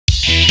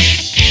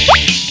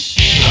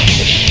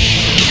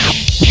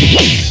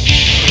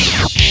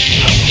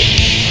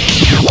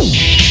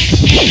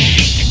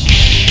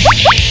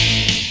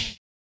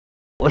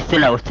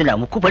వస్తున్నా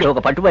ముక్కుపడి ఒక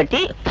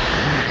పట్టుబట్టి.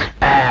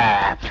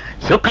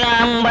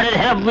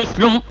 శుక్లాంబరధరం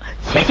విష్ణుం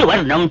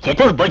శశివర్ణం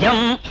చతుర్భుజం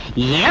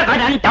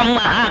ఏకదంతం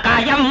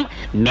మహాకాయం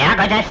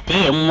మేఘదస్తే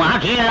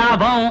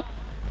మాఖిలాభం.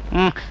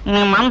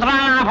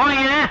 మంత్రాలాభం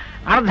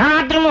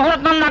అర్ధరాత్రి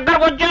ముహూర్తం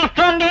దగ్గరకు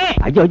వచ్చేస్తుంది.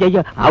 అయ్యో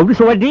అయ్యో అవును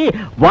సువర్ణి,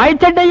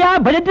 వాయించండి అయ్యా,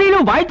 భజత్రీలు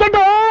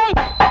వాయించండి.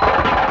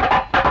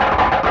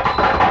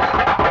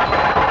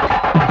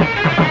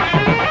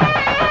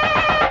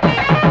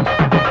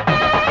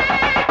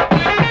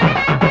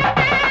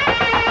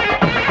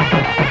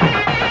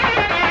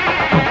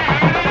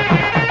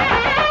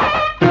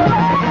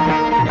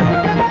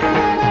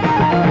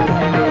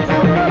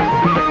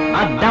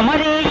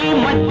 అద్దమరేయి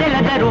మధ్యల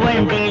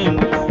దరువండి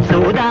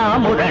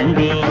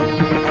చూదామురండి,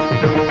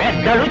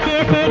 పెద్దలు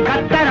చేసే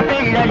కత్తర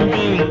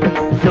పెళ్ళండి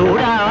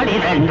చూడాలి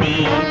రండి.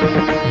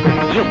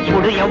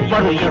 ఎప్పుడు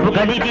ఎవ్వరు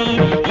ఎరుగనిది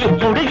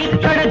ఇప్పుడు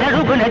ఇక్కడ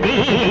జరుగునది.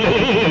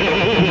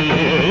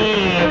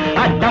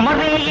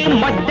 అద్దమరేయి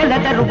మధ్యల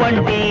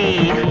దరువండి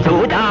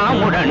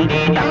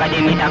చూదామురండి,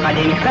 తగదిమి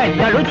తగదిమి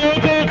పెద్దలు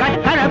చేసే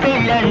కత్తర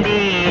పెళ్ళండి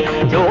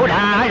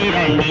చూడాలి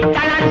రండి.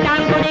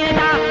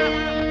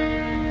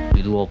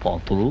 ఇదిగో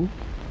పాత్రలు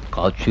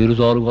కాచేరు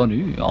చాలు గాని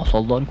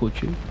అసలు దానికి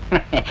వచ్చి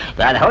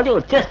వెధవటి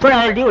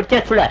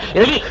వచ్చేస్తున్నా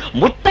ఏది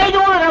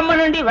ముత్తైదువులు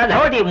రమ్మనండి,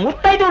 వెధవటి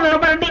ముత్తైదువులు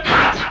రమ్మనండి.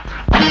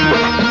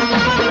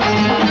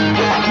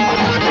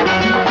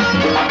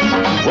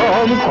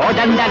 ఓం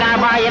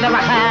కోదండరామాయ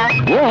నమః,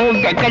 ఓం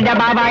వెంకట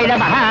బాబాయ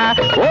నమః,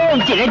 ఓం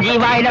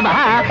చిరంజీవాయ నమః,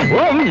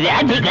 ఓం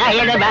రాధికాయ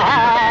నమః.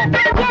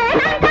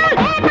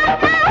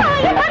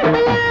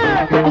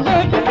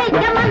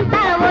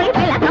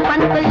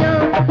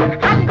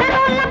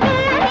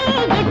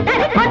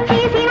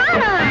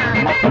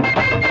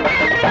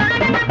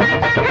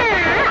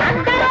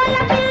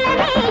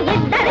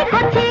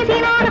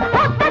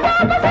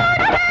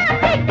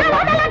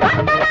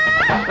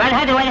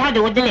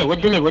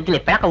 వద్దులే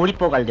పేక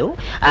ఊడిపోగలదు.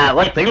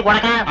 వాడి పెళ్లి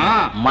కొడక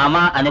మామ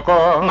అనుకో,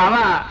 మామ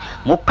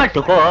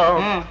ముక్కట్టుకో.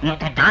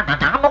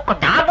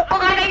 ముక్కు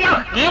కాదయ్యా,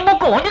 ఏ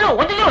ముక్కు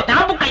వదిలు నా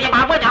ముక్క అయ్యా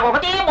బాబు, నాకు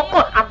ఒకటే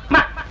ముక్కు.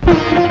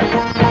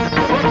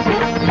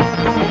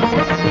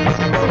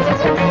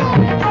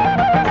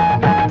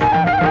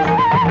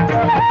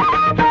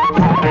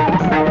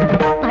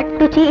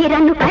 పట్టు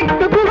చీరను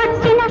కట్టుకు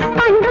వచ్చిన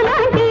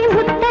పండులాంటి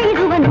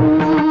ముత్తైదువను,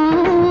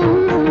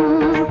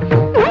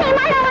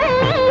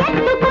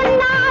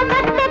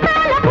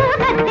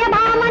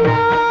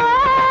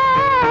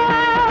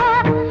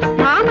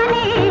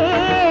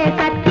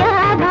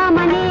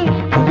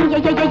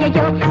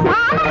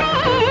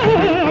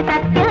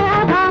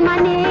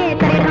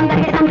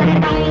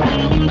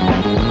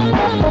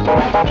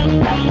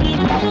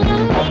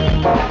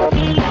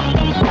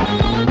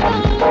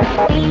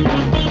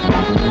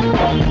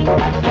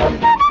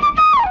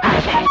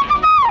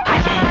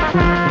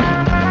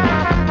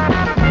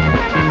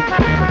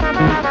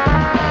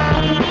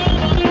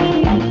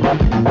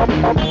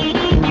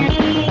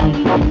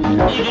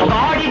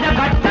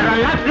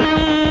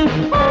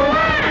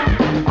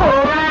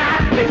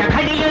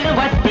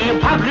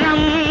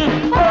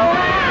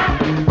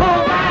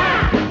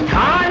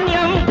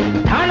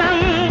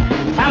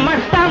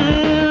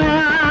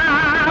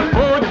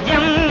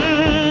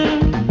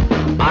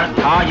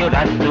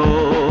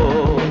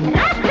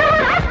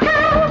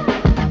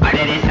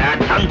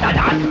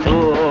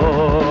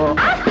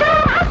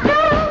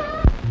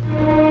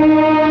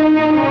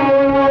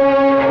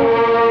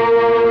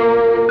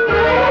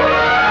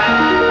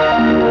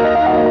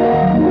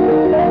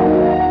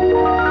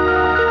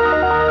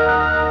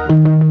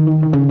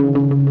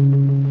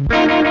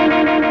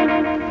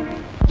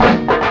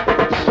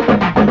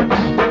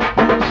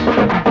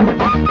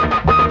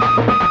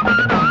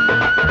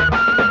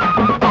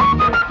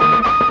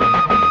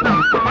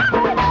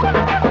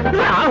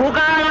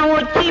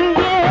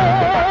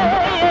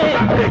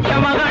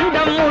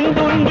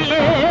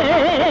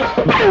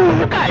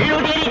 కళ్ళు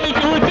తెరిచి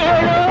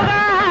చూచేలోగా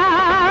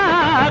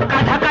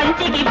కథ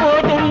కంచికి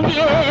పోతుంది.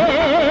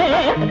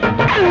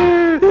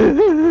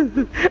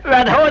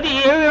 వెధవది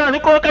ఏమి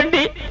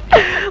అనుకోకండి,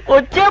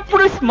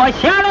 వచ్చేప్పుడు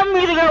శ్మశానం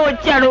మీదుగా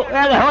వచ్చాడు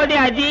వెధవది,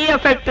 అది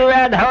ఎఫెక్ట్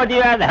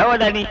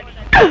వెధవదని.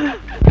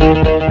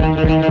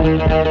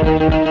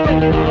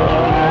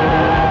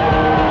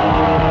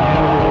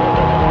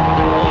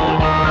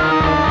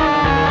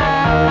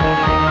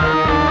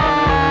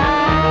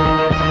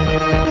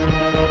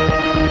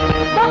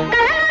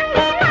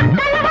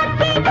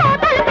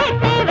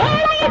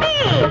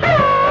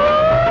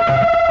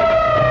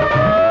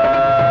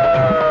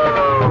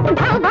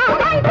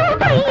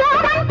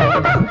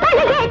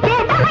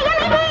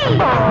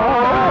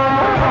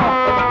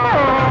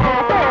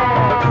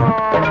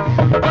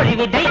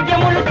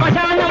 దైత్యములు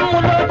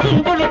శ్మశానములో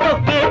చింతులు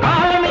తొక్కే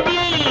కాలమిది.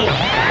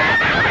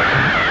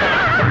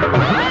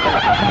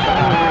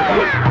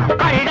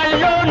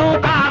 కళ్ళల్లోనూ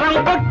కారం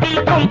కొట్టి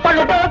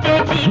కొంపలు దోచే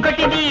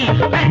చీకటిది.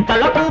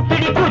 పెద్దలకు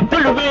పిడి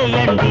గుద్దులు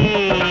వేయండి,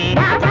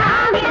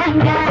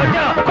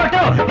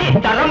 కొట్టు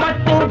నిద్ర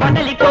మత్తు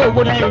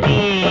బదలిపోవునండి.